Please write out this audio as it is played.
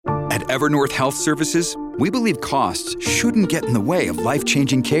At Evernorth Health Services, we believe costs shouldn't get in the way of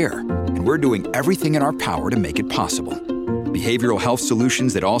life-changing care, and we're doing everything in our power to make it possible. Behavioral health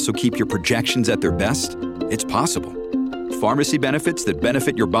solutions that also keep your projections at their best? It's possible. Pharmacy benefits that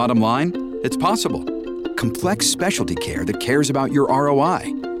benefit your bottom line? It's possible. Complex specialty care that cares about your ROI?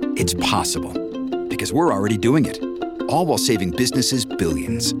 It's possible. Because we're already doing it. All while saving businesses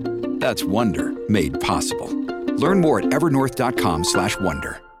billions. That's Wonder made possible. Learn more at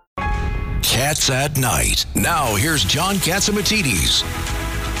evernorth.com/wonder. Cats at Night. Now here's John Catsimatidis.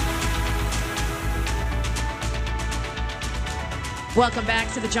 Welcome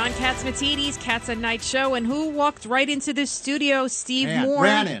back to the John Catsimatidis Cats at Night show. And who walked right into this studio? Steve Moore.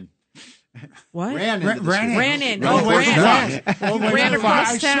 Ran in. What? Ran in. Ran in. Oh, ran. He ran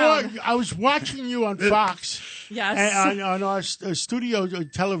across town. I was watching you on Fox. Yes. On our studio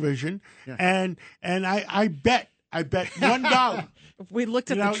television, and I bet $1. We looked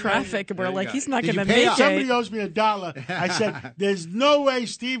at the traffic and we're like, he's not going to pay make it. Somebody owes me $1. I said, there's no way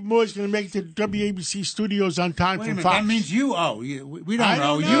Steve Moore's going to make it to WABC studios on time from Fox. That means you owe. We don't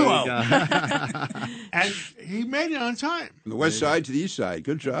owe. You owe. And he made it on time. From the west side to the east side.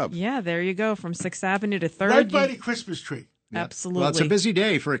 Good job. Yeah, there you go. From 6th Avenue to 3rd. Right by the Christmas tree. Absolutely. Well, it's a busy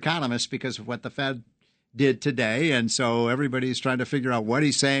day for economists because of what the Fed did today, and so everybody's trying to figure out what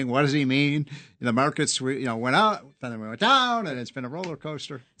he's saying. What does he mean? The markets, went out, then they went down, and it's been a roller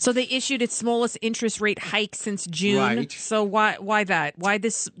coaster. So they issued its smallest interest rate hike since June. Right. So why that? Why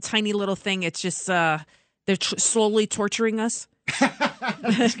this tiny little thing? It's just they're slowly torturing us.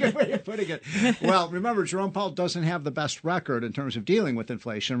 That's a good way of putting it. Well, remember, Jerome Powell doesn't have the best record in terms of dealing with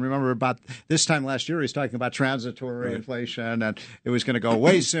inflation. Remember, about this time last year, he was talking about transitory inflation, and it was going to go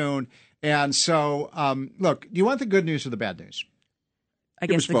away soon. And so, look, do you want the good news or the bad news? I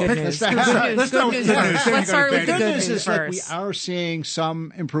guess the good news. Let's start with the good news. Let's start with the good news is that we first. are seeing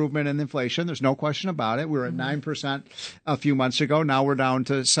some improvement in inflation. There's no question about it. We were at 9% a few months ago. Now we're down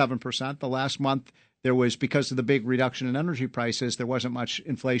to 7%. The last month, there was, because of the big reduction in energy prices, there wasn't much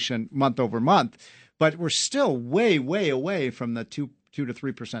inflation month over month. But we're still way, way away from the 2 to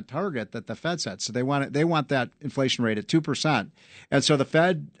 3% target that the Fed set. So they want that inflation rate at 2%. And so the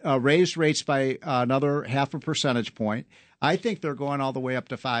Fed raised rates by another 0.5 percentage point. I think they're going all the way up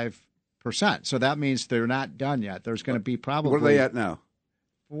to 5%. So that means they're not done yet. There's going to be probably. What are they at now?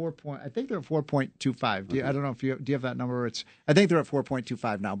 I think they're at 4.25. I don't know if do you have that number? I think they're at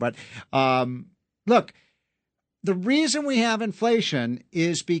 4.25 now. But look, the reason we have inflation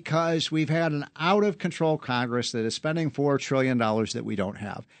is because we've had an out-of-control Congress that is spending $4 trillion that we don't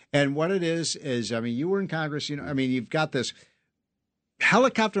have. And what it is, you were in Congress, you've got this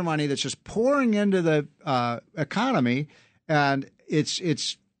helicopter money that's just pouring into the economy, and it's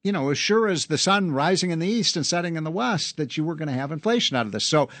as sure as the sun rising in the east and setting in the west that you were going to have inflation out of this.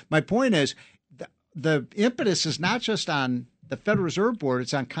 So my point is the impetus is not just on the Federal Reserve Board,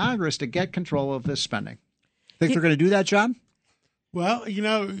 it's on Congress to get control of this spending. Think they're going to do that, John? Well,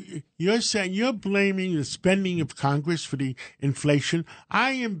 you're saying you're blaming the spending of Congress for the inflation.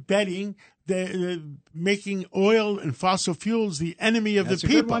 I am betting they're making oil and fossil fuels the enemy of That's the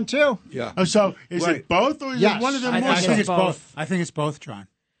people. A good one too. Yeah. So is it both, or is it one of them more? I think it's both. I think it's both, John.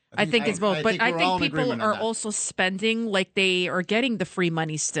 I think it's both. But I think people are that. also spending like they are getting the free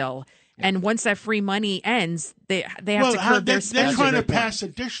money still. And once that free money ends, they have to curb their spending. They're trying to pass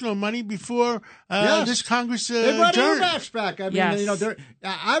additional money before this Congress They want adjourns. earmarks back.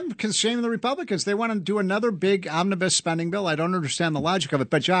 I'm constraining the Republicans. They want to do another big omnibus spending bill. I don't understand the logic of it.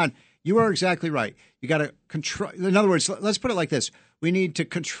 But, John, you are exactly right. You got to control. In other words, let's put it like this. We need to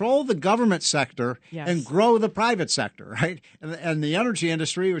control the government sector and grow the private sector, right? And the energy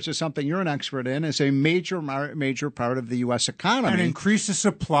industry, which is something you're an expert in, is a major part of the U.S. economy. And increase the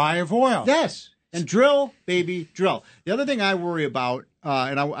supply of oil. Yes. And drill, baby, drill. The other thing I worry about,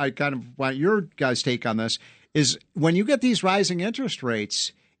 and I kind of want your guys' take on this, is when you get these rising interest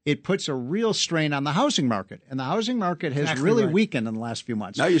rates, it puts a real strain on the housing market. And the housing market has really weakened in the last few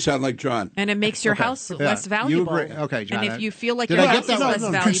months. Now you sound like John. And it makes your house less valuable. You agree? Okay, John. And if you feel like Did your I house get is that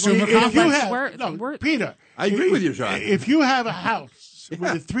less right? valuable, Peter, I agree with you, John. If you have a house with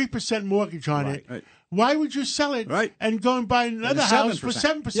a 3% mortgage on it, why would you sell it and go and buy another house for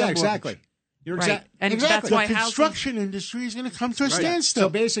 7%? Yeah, exactly. You're and that's why the construction industry is going to come to a standstill. So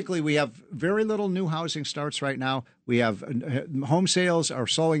basically, we have very little new housing starts right now. We have home sales are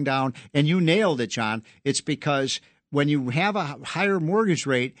slowing down, and you nailed it, John. It's because when you have a higher mortgage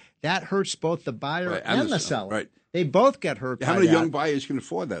rate, that hurts both the buyer and the seller. Right. They both get hurt. How many young buyers can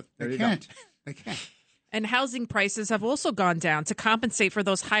afford that? They can't. And housing prices have also gone down to compensate for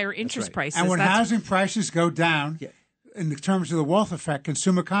those higher interest prices. And when housing prices go down, in terms of the wealth effect,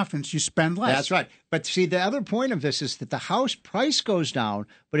 consumer confidence, you spend less. That's right. But see, the other point of this is that the house price goes down,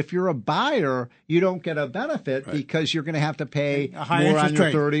 but if you're a buyer, you don't get a benefit because you're going to have to pay A high more on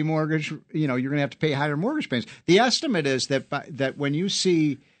interest your rate. 30 mortgage. You're going to have to pay higher mortgage payments. The estimate is that when you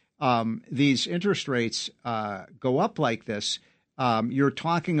see these interest rates go up like this, you're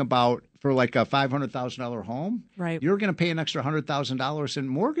talking about for like a $500,000 home, Right. you're going to pay an extra $100,000 in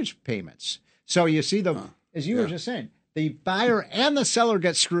mortgage payments. So you see as you were just saying, the buyer and the seller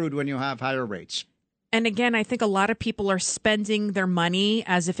get screwed when you have higher rates. And again, I think a lot of people are spending their money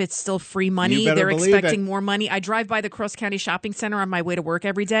as if it's still free money. You better They're believe expecting it. more money. I drive by the Cross County Shopping Center on my way to work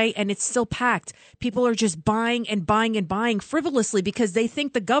every day, and it's still packed. People are just buying and buying and buying frivolously because they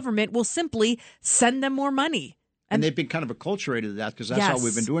think the government will simply send them more money. And they've been kind of acculturated to that because that's all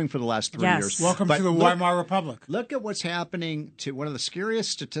we've been doing for the last 3 Yes. years. Welcome But to the Weimar Republic. Look at what's happening to one of the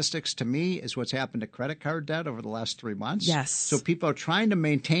scariest statistics to me is what's happened to credit card debt over the last 3 months. Yes. So people are trying to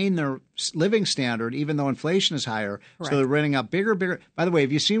maintain their living standard even though inflation is higher. Correct. So they're renting out bigger. By the way,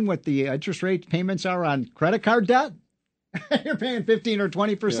 have you seen what the interest rate payments are on credit card debt? You're paying 15 or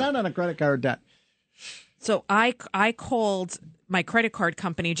 20% on a credit card debt. So I called my credit card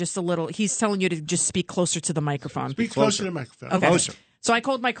company just a little. He's telling you to just speak closer to the microphone. Speak closer to the microphone. Okay. Closer. So I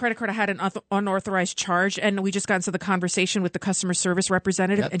called my credit card. I had an unauthorized charge, and we just got into the conversation with the customer service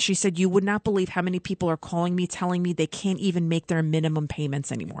representative, and she said, you would not believe how many people are calling me, telling me they can't even make their minimum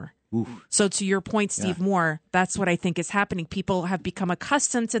payments anymore. Oof. So to your point, Steve Moore, that's what I think is happening. People have become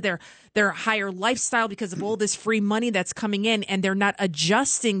accustomed to their higher lifestyle because of all this free money that's coming in, and they're not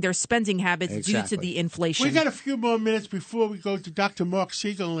adjusting their spending habits due to the inflation. We got a few more minutes before we go to Dr. Mark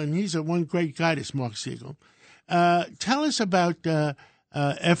Siegel, and he's one great guy, this Mark Siegel. Tell us about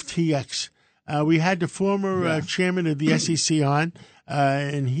FTX. We had the former chairman of the SEC on,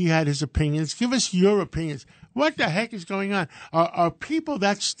 and he had his opinions. Give us your opinions. What the heck is going on? Are people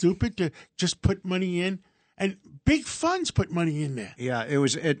that stupid to just put money in? And big funds put money in there. Yeah, it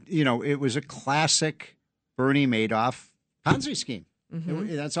was a classic Bernie Madoff Ponzi scheme.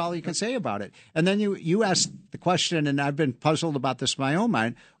 That's all you can say about it. And then you asked the question, and I've been puzzled about this in my own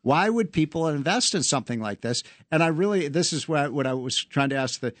mind. Why would people invest in something like this? And this is what I was trying to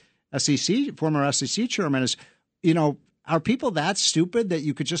ask the former SEC chairman is, are people that stupid that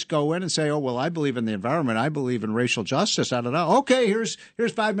you could just go in and say, oh, well, I believe in the environment. I believe in racial justice. I don't know. Okay, here's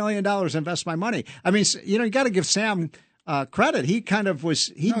 $5 million. Invest my money. I mean, you got to give Sam credit. He kind of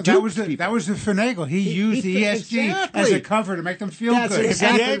was. That was the finagle. He used the ESG as a cover to make them feel That's good.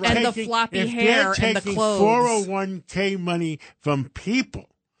 exactly right. And the floppy if hair they're and the taking clothes. 401k money from people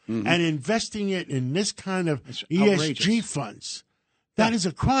and investing it in this kind of ESG outrageous. funds, that is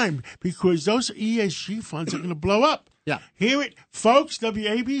a crime because those ESG funds are going to blow up. Yeah. Hear it, folks,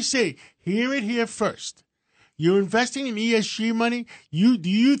 WABC, hear it here first. You're investing in ESG money. Do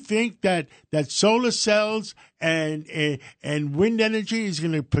you think that solar cells and wind energy is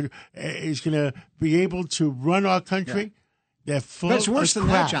going to be able to run our country? They're full But it's worse of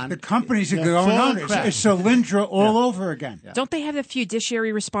than crap. that, John. The companies are They're going full on. of crap. It's Solyndra all over again. Don't they have a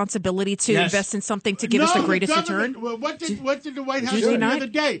fiduciary responsibility to Yes. invest in something to give us the greatest government- return? Well, what did the White House Did do they the not? other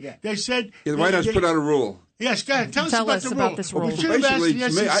day? They said The White House put out a rule. Yes, go ahead. Tell us Tell about us the about rule. this We rule. should have asked Basically, the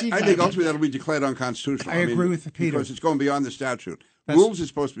to me, SEC I guy. think ultimately that'll be declared unconstitutional. I agree with Peter. Because it's going beyond the statute. Rules are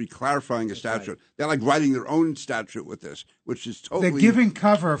supposed to be clarifying a statute. They're like writing their own statute with this, which is totally. They're giving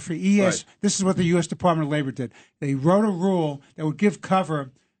cover for ES. Right. This is what the U.S. Department of Labor did. They wrote a rule that would give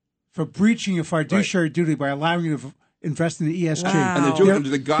cover for breaching your fiduciary duty by allowing you to invest in the ESG. Wow. And they're doing it under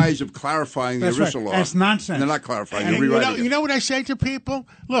the guise of clarifying the That's original right. law. And it's nonsense. And they're not clarifying. And They're rewriting you it. know what I say to people?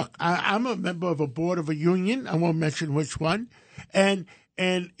 Look, I'm a member of a board of a union. I won't mention which one. And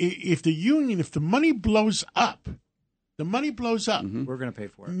if the money blows up, We're going to pay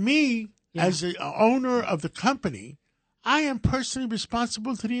for it. me as the owner of the company, I am personally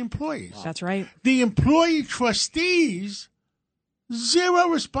responsible to the employees. That's right. The employee trustees, zero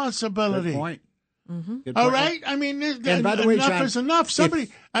responsibility. Good point. Good All point. right, I mean, And by the way, enough John, is enough. Somebody,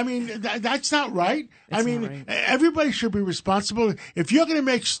 that's not right. I mean, not right. everybody should be responsible. If you're going to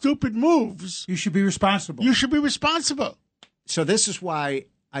make stupid moves, You should be responsible. you should be responsible. So this is why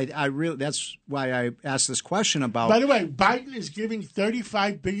that's why I asked this question about. By the way, Biden is giving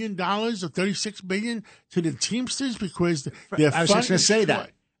 $35 billion or $36 billion to the Teamsters because their I was fund just going to is say short.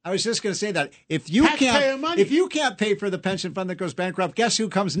 that. I was just going to say that if you Taxpayer money. can't pay for the pension fund that goes bankrupt, guess who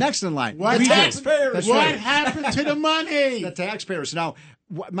comes next in line? What The happened- taxpayers. That's What right. happened to the money? The taxpayers. Now,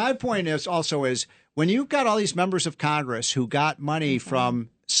 my point is when you've got all these members of Congress who got money from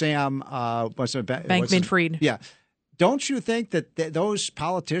Sam, Bankman-Fried. Yeah. don't you think that those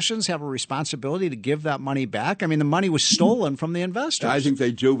politicians have a responsibility to give that money back? I mean, the money was stolen from the investors. I think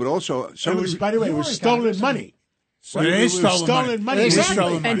they do, but also by the way, it was stolen money. So it is stolen money.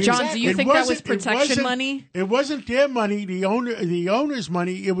 Exactly. And John, do you think that was protection money? It wasn't their money, the owner's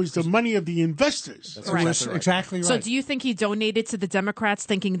money. It was the money of the investors. That's exactly right. So do you think he donated to the Democrats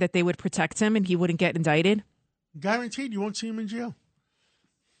thinking that they would protect him and he wouldn't get indicted? Guaranteed, you won't see him in jail.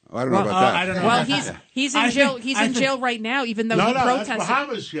 I don't know about that. I don't know. Well, he's in jail. He's in jail right now, even though he protested. That's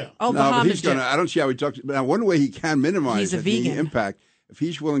Bahamas jail. Oh, No, Bahamas but he's jail. I don't see how he talks. Now, one way he can minimize He's a the vegan. impact, if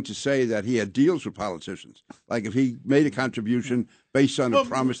he's willing to say that he had deals with politicians, like if he made a contribution based on a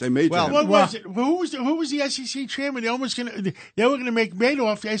promise they made to him. What was it? Who was the SEC chairman? They were going to make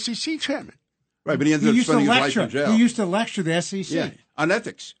Madoff the SEC chairman. Right, but he ended up spending his life in jail. He used to lecture the SEC. Yeah, on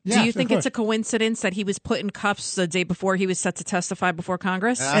ethics. Do you think it's a coincidence that he was put in cuffs the day before he was set to testify before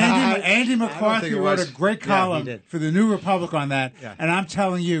Congress? Andy McCarthy wrote a great column for the New Republic on that, and I'm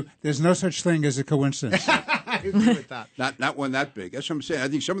telling you, there's no such thing as a coincidence. I agree with that. Not one that big. That's what I'm saying. I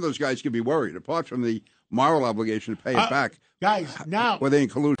think some of those guys could be worried, apart from the moral obligation to pay it back. Guys, now were they in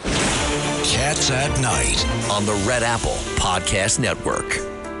collusion? Cats at Night on the Red Apple Podcast Network.